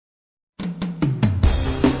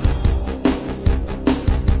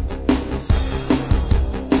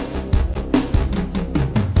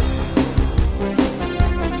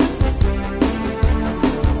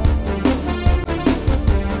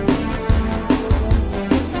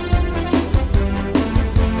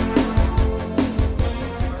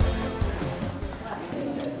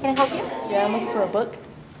Yeah, I'm looking for a book.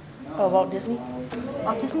 Oh, Walt Disney.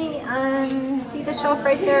 Walt Disney, see the shelf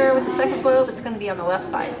right there with the second globe? It's going to be on the left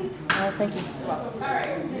side. Thank you.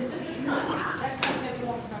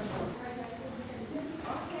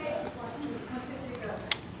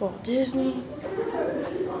 Walt Disney.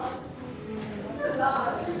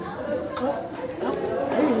 Oh,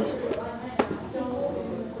 there it is.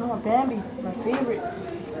 Oh, Bambi, my favorite.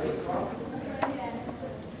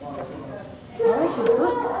 I like his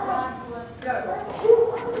book.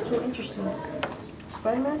 So interesting.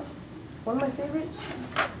 Spider-Man, one of my favorites.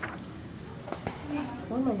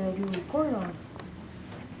 What am I gonna do a report on?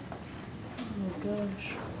 Oh my gosh.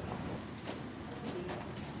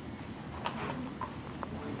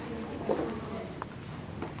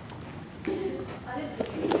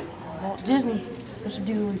 Walt Disney, supposed to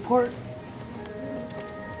do a report.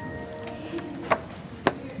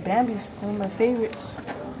 Bambi's one of my favorites.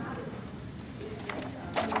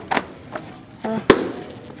 I'm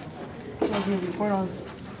gonna do a report on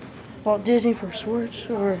Walt Disney for sports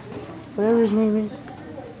or whatever his name is. I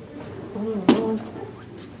don't even know him.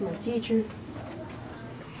 My teacher.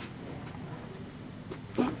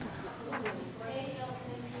 This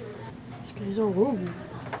guy's all over.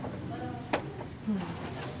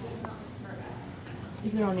 I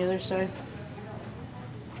think they're on the other side.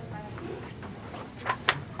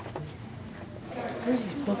 Where's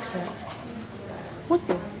these books at? What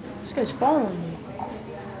the? This guy's following me.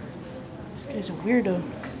 This guy's a weirdo.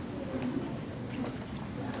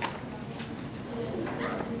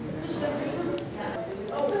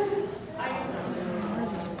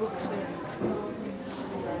 Where's these books at?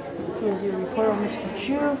 Here's your report on Mr.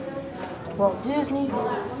 Chu, Walt Disney,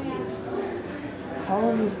 all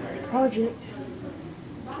of his project.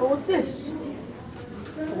 Oh, what's this?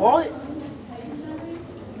 A wallet?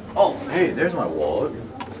 Oh, hey, there's my wallet.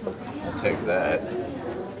 I'll take that.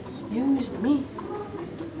 Excuse me.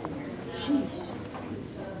 Jeez.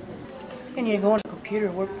 I need to go on the computer,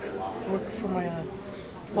 work for my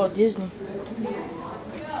Walt Disney.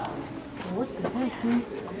 What the heck, man?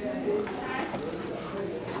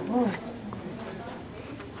 Oh.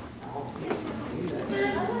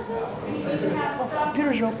 Oh,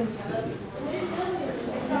 computers are open.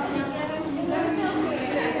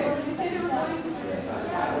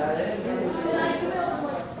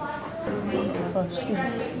 Oh, excuse me.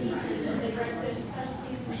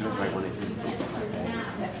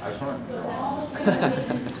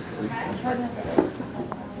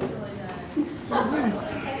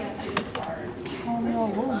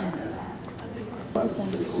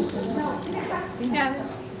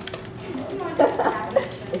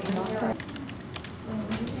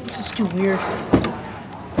 This is too weird.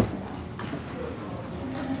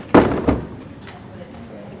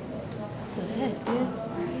 What the heck, dude?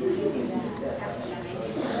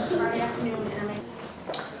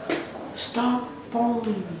 Stop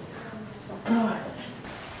following me. Gosh.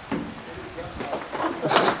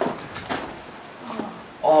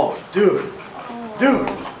 Oh, dude.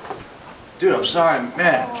 Dude, I'm sorry,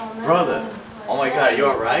 man. Brother. Oh my god, you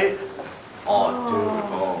alright? Oh, dude.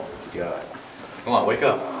 Oh, god. Come on, wake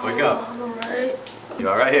up. Wake up. I'm alright. You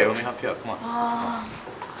alright? Here, let me help you up. Come on.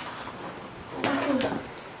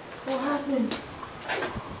 What happened?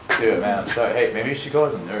 Dude, man, I'm sorry. Hey, maybe you should go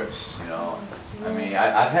with a nurse, you know? I mean,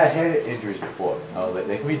 I've had head injuries before. You know,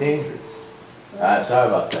 they can be dangerous. Sorry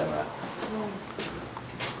about that, man.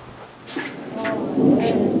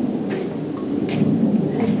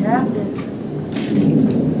 What happened?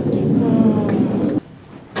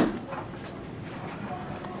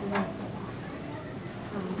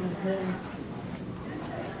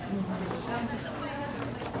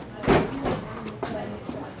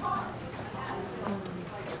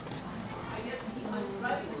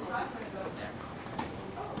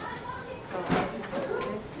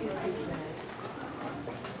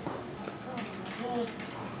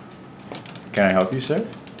 Can I help you, sir?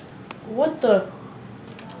 What the?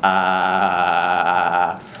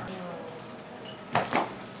 My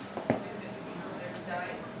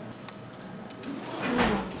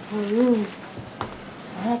room.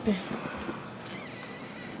 What happened?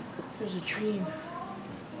 There's a dream.